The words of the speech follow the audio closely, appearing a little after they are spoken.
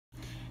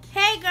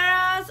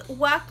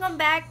welcome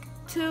back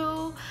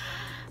to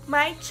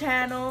my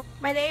channel.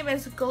 My name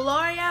is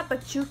Gloria,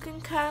 but you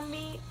can call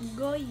me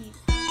Goy.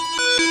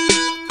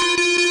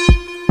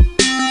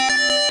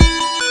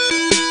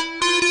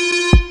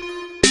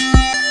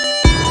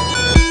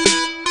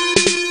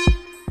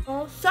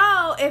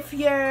 So if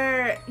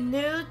you're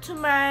new to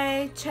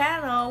my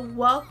channel,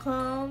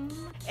 welcome.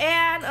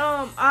 And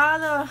all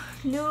the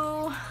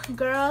new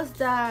girls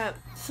that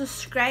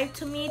subscribe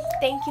to me,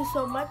 thank you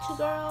so much,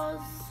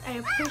 girls. I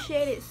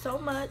appreciate it so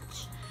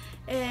much,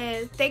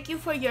 and thank you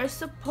for your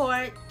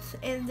support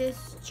in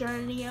this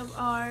journey of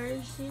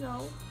ours,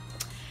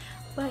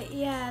 but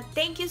yeah,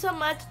 thank you so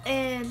much,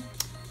 and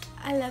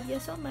I love you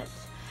so much.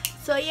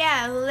 So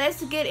yeah,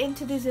 let's get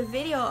into this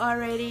video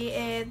already,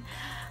 and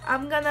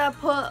I'm gonna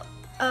put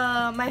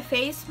my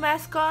face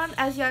mask on.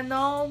 As y'all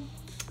know,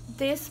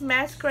 this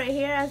mask right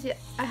here,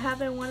 I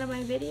have in one of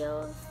my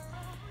videos,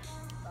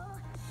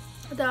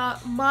 the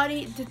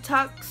Muddy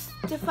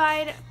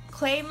Detoxified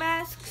Clay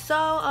Mask.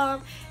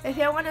 So if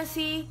you want to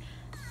see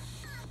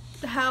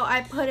how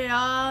I put it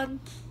on,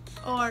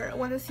 or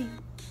want to see,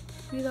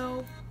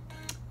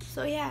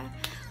 so yeah,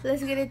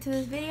 let's get into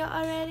this video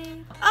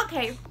already.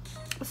 Okay,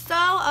 so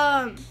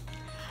I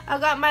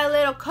got my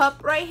little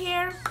cup right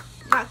here.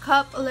 My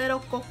cup, a little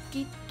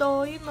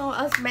coquito.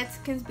 Us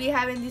Mexicans be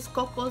having these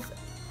cocos,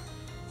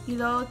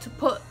 to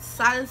put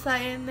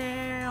salsa in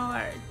there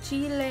or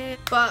chile,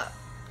 but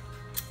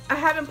I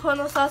haven't put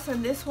no salsa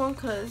in this one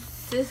because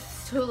this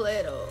is too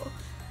little.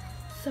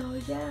 So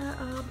yeah,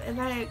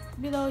 and I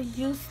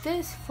use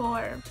this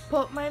to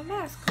put my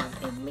mask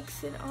on and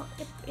mix it all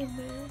up in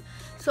there.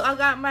 So I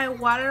got my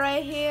water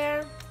right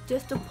here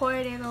just to pour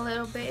it in a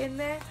little bit in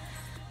there.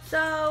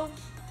 So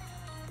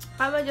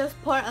I'm gonna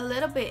just pour a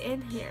little bit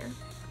in here,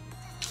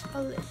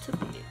 a little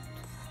bit,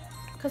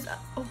 because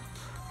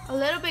a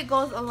little bit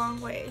goes a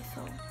long way.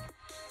 So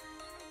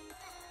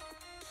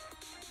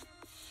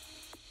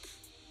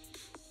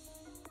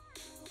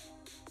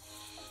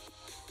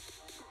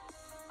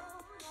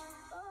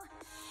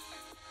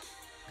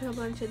a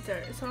bunch of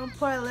dirt. So I'm gonna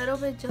pour a little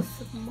bit,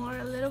 just more,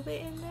 a little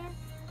bit in there,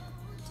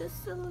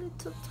 just a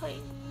little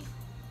tiny.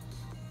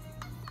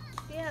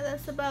 Yeah,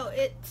 that's about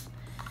it.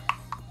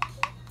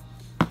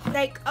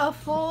 Like a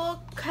full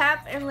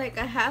cap and like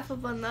a half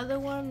of another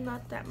one,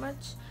 not that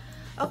much.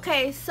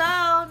 Okay, so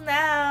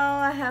now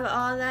I have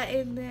all that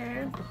in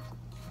there.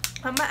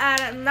 I'm gonna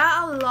add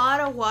not a lot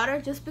of water,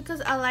 just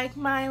because I like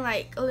mine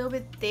like a little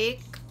bit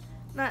thick,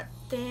 not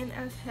thin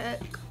as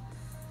heck.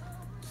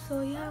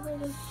 So yeah, I'm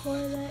gonna just pour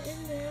that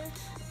in there.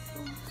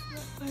 Oh,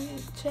 it's not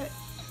right. Check.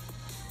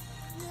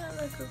 Yeah,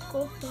 like a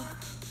copa.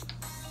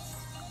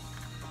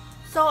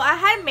 So I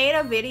had made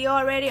a video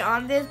already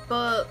on this,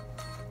 but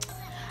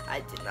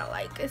I did not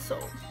like it, so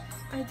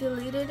I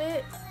deleted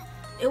it.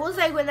 It was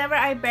like whenever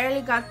I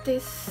barely got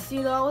this,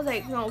 I was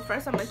like, no,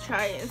 first I'm gonna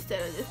try it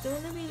instead of just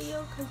doing the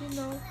video,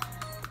 because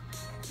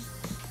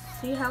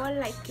see how I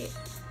like it.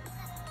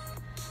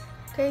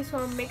 Okay, so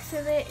I'm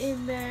mixing it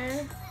in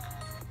there.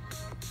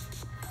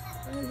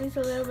 I need a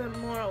little bit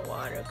more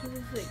water because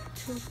it's like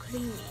too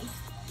creamy.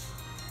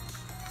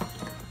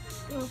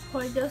 I'll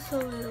pour just a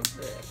little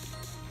bit.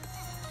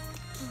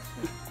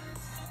 Okay.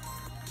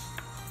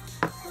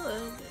 A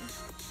little bit.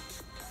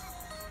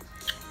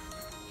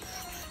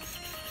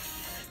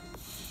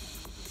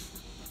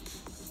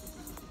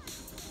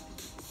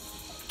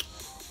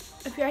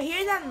 If you're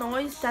hearing that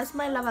noise, that's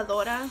my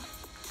lavadora,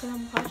 because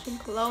I'm washing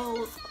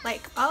clothes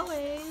like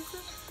always.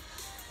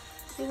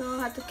 I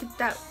have to keep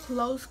that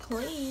clothes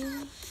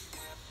clean.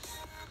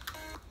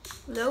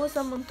 Luego se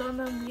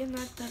amontona bien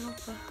harta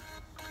ropa.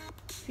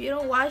 If you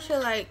don't wash it,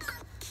 like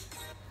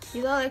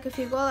if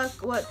you go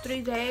like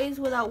 3 days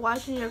without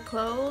washing your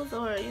clothes,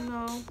 or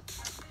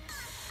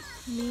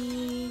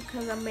me,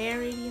 because I'm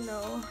married,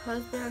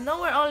 husband. I know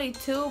we're only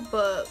 2,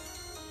 but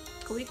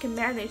we can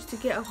manage to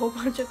get a whole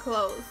bunch of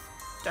clothes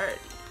dirty.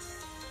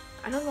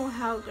 I don't know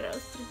how,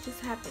 girls, but it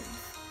just happens.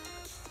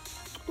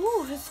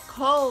 Ooh, it's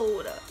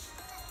cold.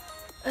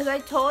 As I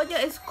told you,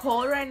 it's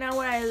cold right now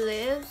where I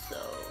live,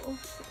 so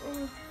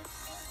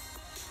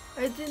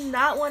I did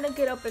not want to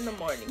get up in the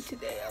morning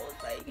today. I was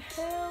like,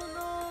 hell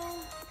no.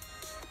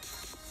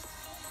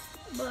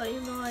 But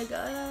I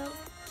got up.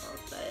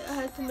 I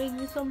had to make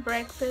me some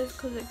breakfast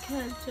because I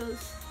can't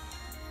just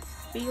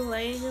be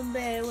laying in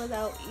bed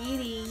without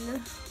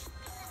eating.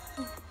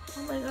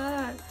 Oh my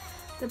god.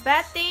 The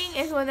bad thing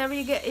is whenever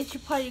you get itchy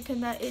part, you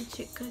cannot itch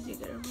it because you're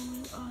gonna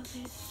ruin all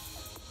this.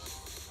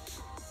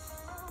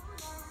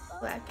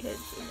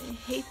 Blackheads, and I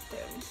hate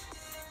them.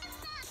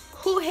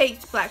 Who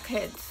hates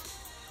blackheads?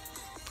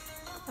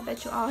 I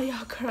bet you all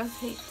y'all girls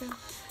hate them.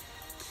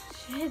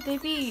 Shit, they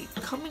be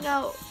coming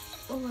out.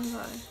 Oh my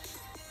god.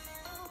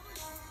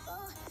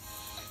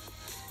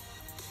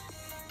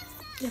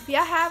 If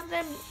y'all have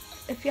them,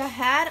 if y'all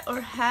had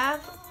or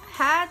have,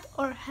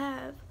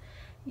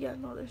 y'all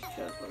know the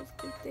struggles,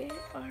 because they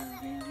are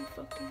really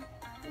fucking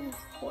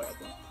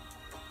horrible.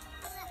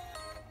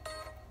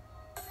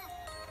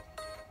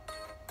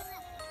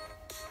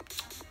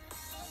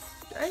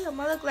 Ay, I'm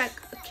gonna look like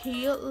a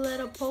cute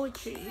little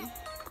poetry.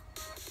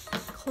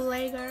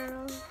 Clay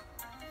girl.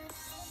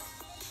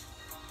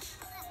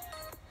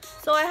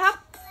 So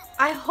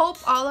I hope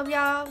all of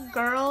y'all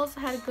girls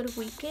had a good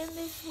weekend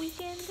this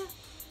weekend.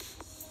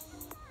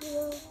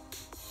 Yeah.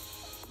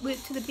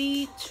 Went to the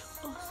beach.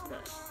 Oh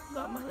snap,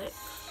 got my lip.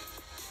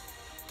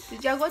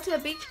 Did y'all go to the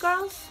beach,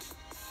 girls?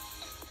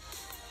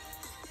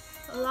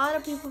 A lot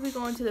of people be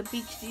going to the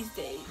beach these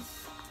days.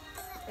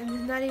 And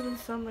it's not even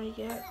summer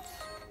yet.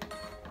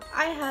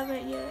 I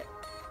haven't yet.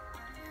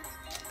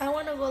 I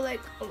want to go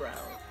like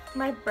around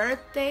my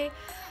birthday.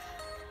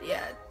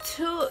 Yeah,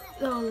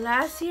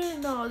 last year?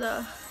 No,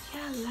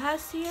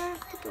 last year? I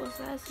think it was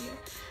last year.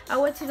 I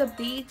went to the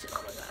beach,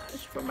 oh my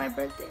gosh, for my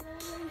birthday. And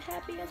I'm really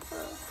happy as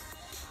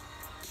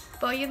fuck.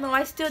 But you know,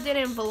 I still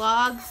didn't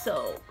vlog,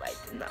 so I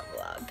did not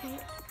vlog.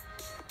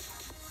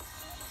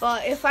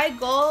 But if I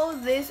go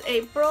this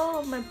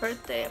April, my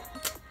birthday,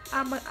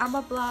 I'm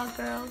a vlog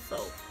girl,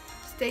 so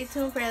stay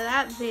tuned for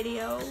that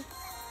video.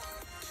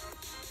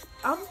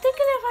 I'm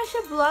thinking if I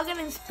should vlog it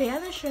in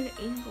Spanish or in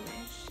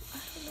English. I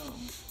don't know.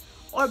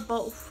 Or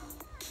both.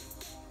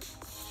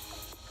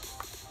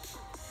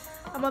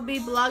 I'm gonna be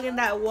vlogging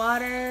that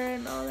water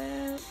and all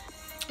that.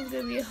 It's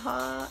gonna be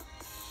hot.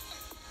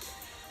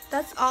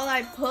 That's all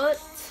I put.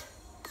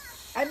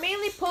 I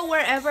mainly put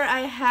wherever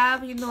I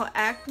have, you know,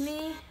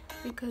 acne.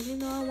 Because, you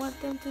know, I want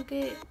them to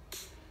get,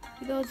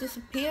 you know,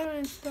 disappear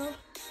and stuff.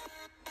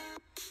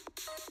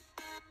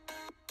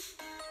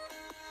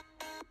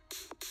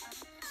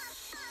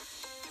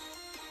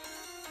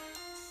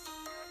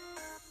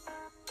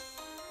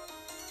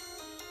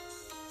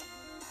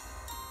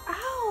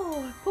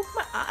 Ow! I poked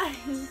my eye.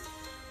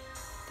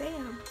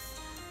 Damn.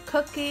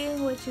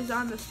 Cooking, which is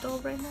on the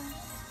stove right now.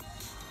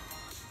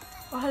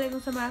 Ojalá no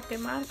se me va a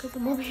quemar because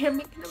I'm over here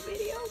making a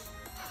video.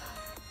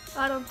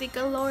 I don't think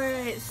I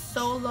lowered it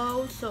so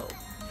low, so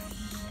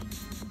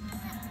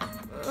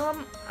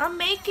I'm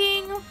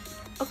making.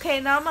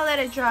 Okay, now I'm gonna let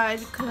it dry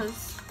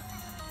because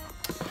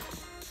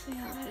see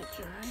how let it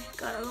dry.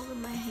 Got all over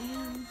my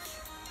hands.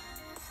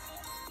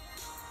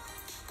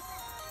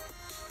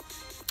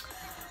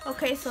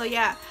 Okay, so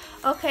yeah.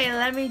 Okay,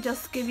 let me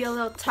just give you a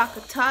little talk.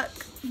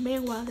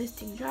 Meanwhile, this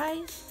thing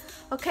dries.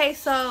 Okay,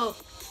 so.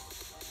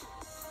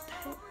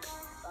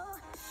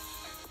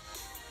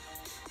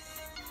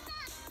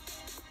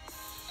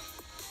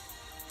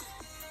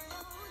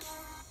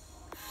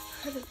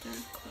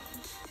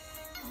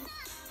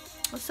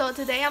 So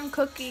today I'm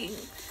cooking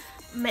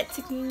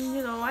Mexican,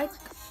 you know,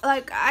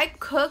 I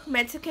cook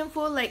Mexican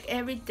food like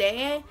every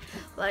day.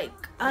 Like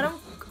I don't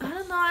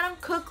know, I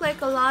don't cook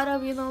like a lot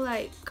of, you know,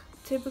 like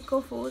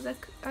typical foods.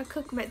 I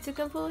cook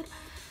Mexican food.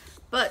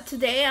 But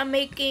today I'm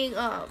making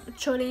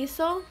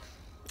chorizo.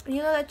 You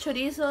know that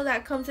chorizo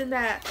that comes in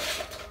that,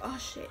 oh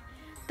shit,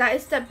 that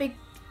is that big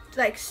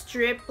like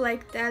strip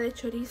like that, the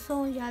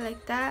chorizo, yeah,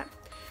 like that.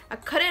 I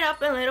cut it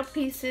up in little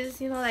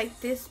pieces, you know, like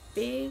this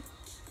big.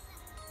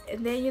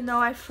 And then, you know,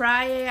 I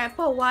fry it. I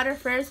put water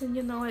first and,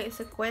 you know, it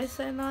se cuece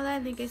and all that.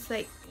 And it gets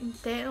like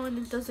entero and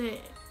it doesn't,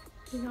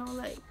 you know,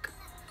 like,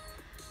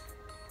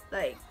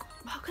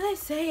 how can I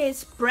say it? It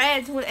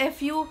spreads.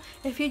 If you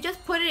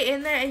just put it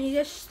in there and you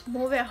just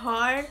move it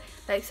hard,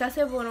 like se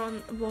hace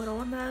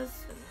boronas,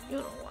 you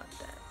don't want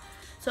that.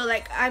 So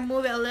like I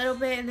move it a little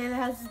bit and then it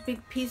has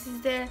big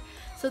pieces there.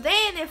 So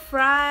then it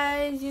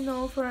fries, you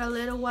know, for a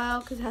little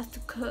while because it has to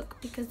cook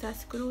because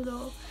that's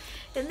crudo.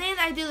 And then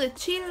I do the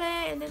chile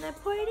and then I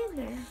pour it in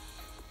there.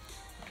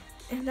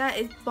 And that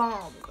is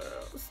bomb,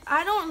 girls.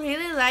 I don't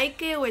really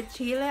like it with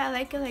chile. I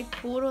like it like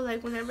puro,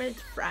 like whenever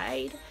it's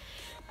fried.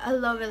 I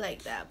love it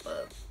like that.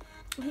 But,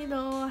 you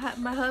know,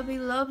 my hubby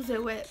loves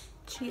it with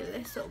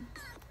chile. So,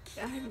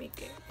 I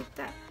make it like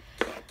that.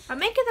 I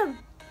make it a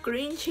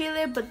green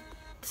chile, but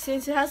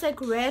since it has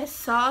like red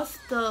sauce,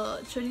 the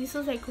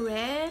chorizo is like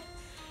red.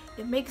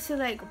 It makes it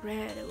like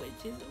red,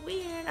 which is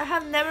weird. I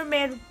have never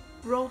made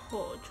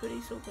rojo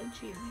chorizo con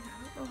chile.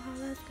 I don't know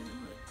how that's gonna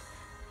look.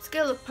 It's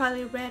gonna look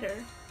probably redder.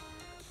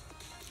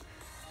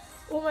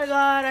 Oh my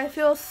god, I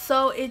feel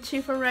so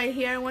itchy from right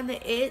here. I want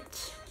to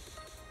itch.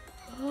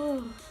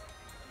 Oh,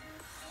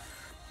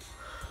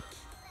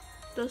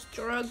 those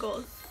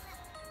struggles.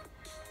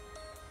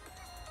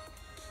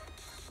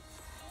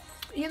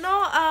 You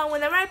know,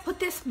 whenever I put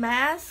this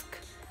mask,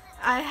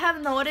 I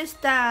have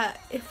noticed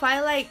that if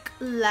I like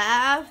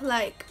laugh,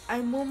 like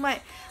I move my,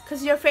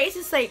 cause your face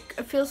is like,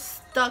 it feels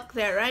stuck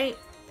there, right?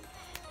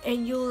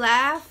 And you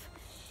laugh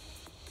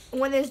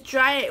when it's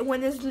dry,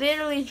 when it's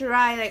literally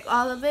dry, like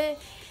all of it.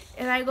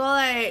 And I go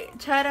like,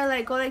 try to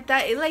like go like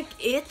that, it like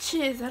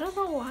itches. I don't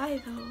know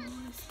why though.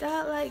 Is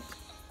that like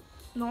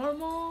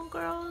normal,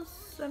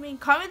 girls? I mean,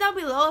 comment down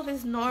below if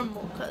it's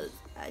normal, cause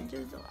I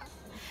just don't.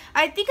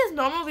 I think it's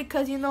normal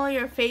because, you know,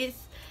 your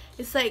face,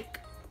 it's like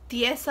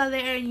tiesa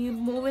there and you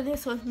moving it,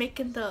 so it's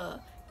making the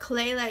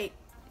clay like,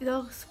 you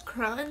know,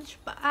 crunch.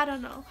 But I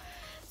don't know.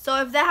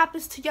 So if that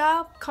happens to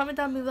y'all, comment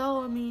down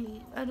below. I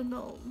mean, I don't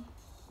know.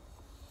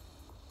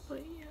 But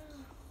yeah.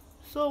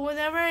 So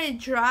whenever it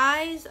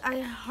dries, I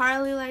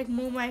hardly like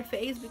move my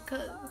face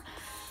because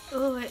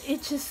Oh, it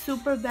itches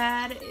super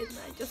bad, and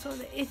I just want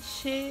to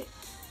itch it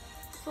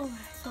so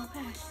bad, so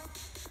bad.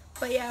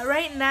 But yeah,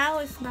 right now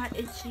it's not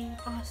itchy.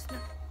 Oh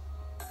snap.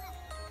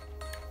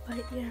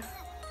 But yeah.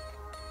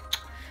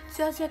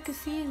 So as you can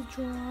see, it's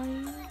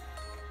drying.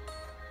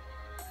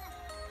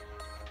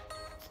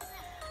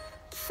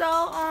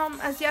 So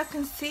as y'all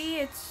can see,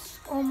 it's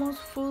almost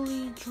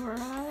fully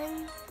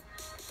dry.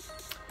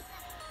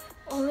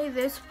 Only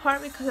this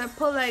part because I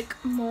put like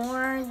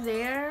more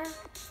there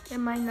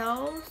in my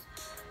nose,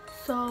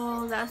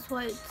 so that's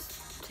why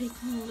it's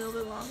taking a little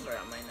bit longer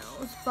on my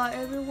nose. But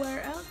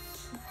everywhere else,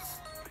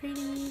 it's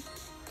pretty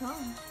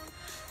done.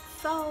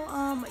 So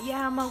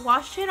yeah, I'm gonna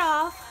wash it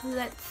off.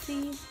 Let's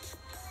see.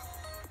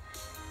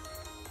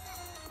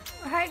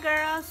 Hi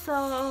girls.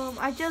 So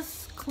I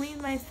just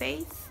cleaned my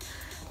face.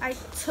 I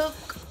took,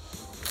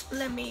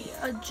 let me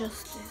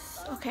adjust this.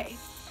 Okay,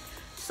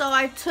 so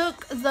I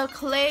took the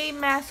clay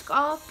mask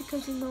off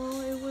because you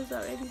know it was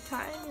already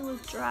time, it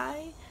was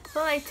dry.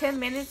 So like 10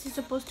 minutes you're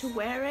supposed to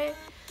wear it.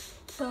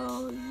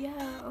 So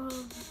yeah,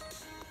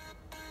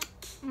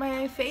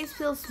 my face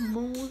feels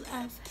smooth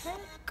as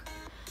heck.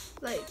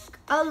 Like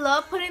I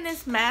love putting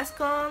this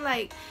mask on.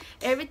 Like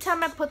every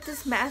time I put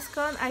this mask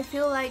on, I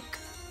feel like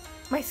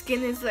my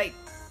skin is like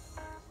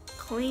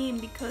clean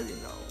because you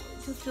know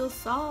it just feels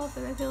soft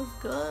and it feels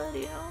good,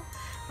 you know.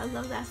 I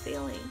love that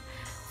feeling.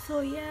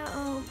 So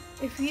yeah,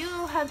 if you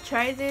have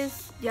tried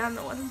this, y'all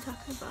know what I'm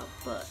talking about.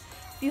 But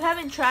if you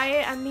haven't tried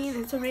it, I mean,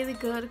 it's a really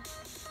good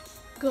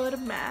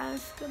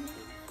mask. I mean,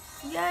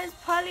 yeah, it's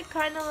probably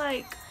kind of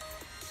like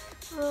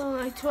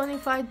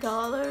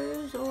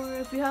 $25, or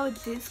if you have a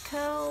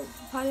discount,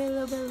 probably a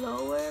little bit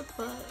lower.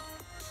 But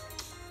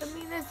I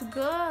mean, it's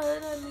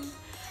good. I mean,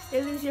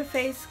 it leaves your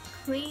face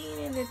clean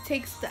and it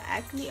takes the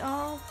acne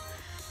off.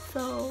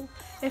 So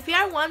if you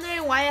are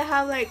wondering why I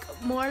have like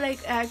more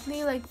like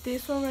acne, like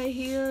this one right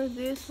here,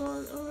 this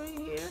one over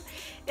here,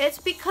 it's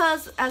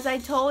because, as I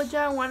told you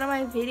in one of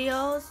my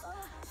videos,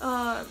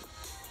 I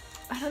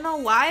don't know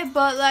why,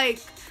 but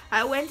like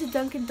I went to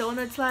Dunkin'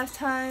 Donuts last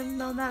time,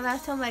 no, not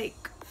last time, like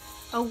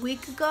a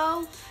week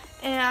ago,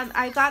 and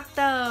I got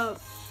the,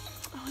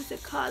 what's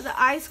it called, the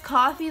iced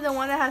coffee, the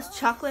one that has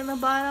chocolate in the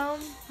bottom.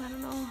 I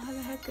don't know how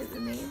the heck is the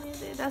name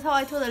is it. That's how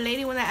I told the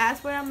lady when I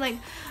asked for it. I'm like,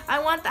 I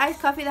want the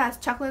iced coffee that has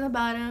chocolate in the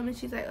bottom, and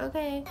she's like,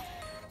 okay.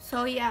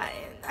 So yeah,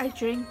 and I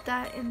drank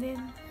that, and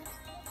then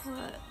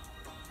what?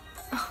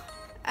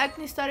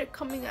 Acne started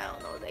coming out,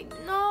 and I was like,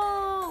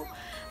 no.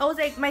 I was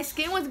like, my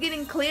skin was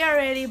getting clear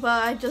already,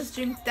 but I just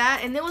drank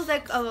that, and it was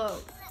like a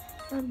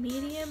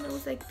medium. It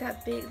was like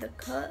that big, the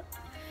cup,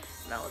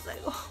 and I was like,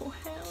 oh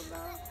hell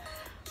no.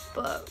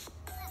 But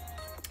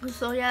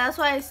so yeah, that's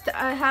why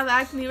I have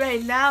acne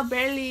right now,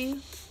 barely.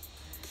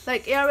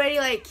 Like it already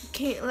like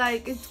can't,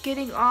 like it's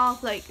getting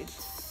off, like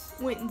it's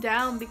went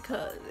down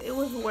because it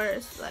was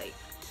worse like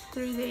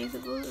 3 days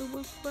ago. It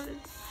was worse.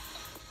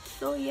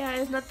 So yeah,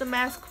 it's not the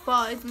mask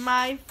fault, it's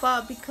my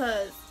fault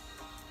because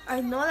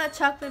I know that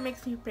chocolate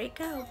makes me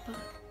break out, but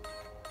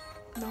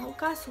no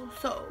caso.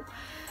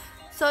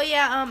 So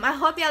yeah, I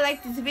hope y'all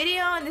liked this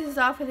video, and this is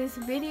all for this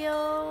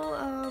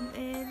video.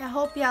 And I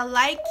hope y'all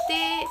liked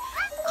it.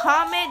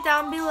 Comment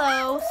down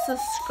below,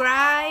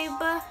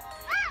 subscribe,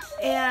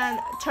 and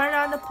turn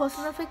on the post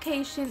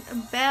notification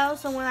bell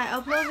so when I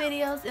upload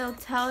videos, it'll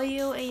tell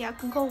you, and y'all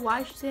can go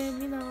watch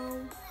them, you know,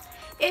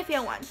 if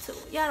y'all want to.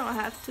 Y'all don't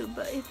have to,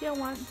 but if y'all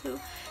want to.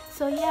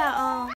 So yeah,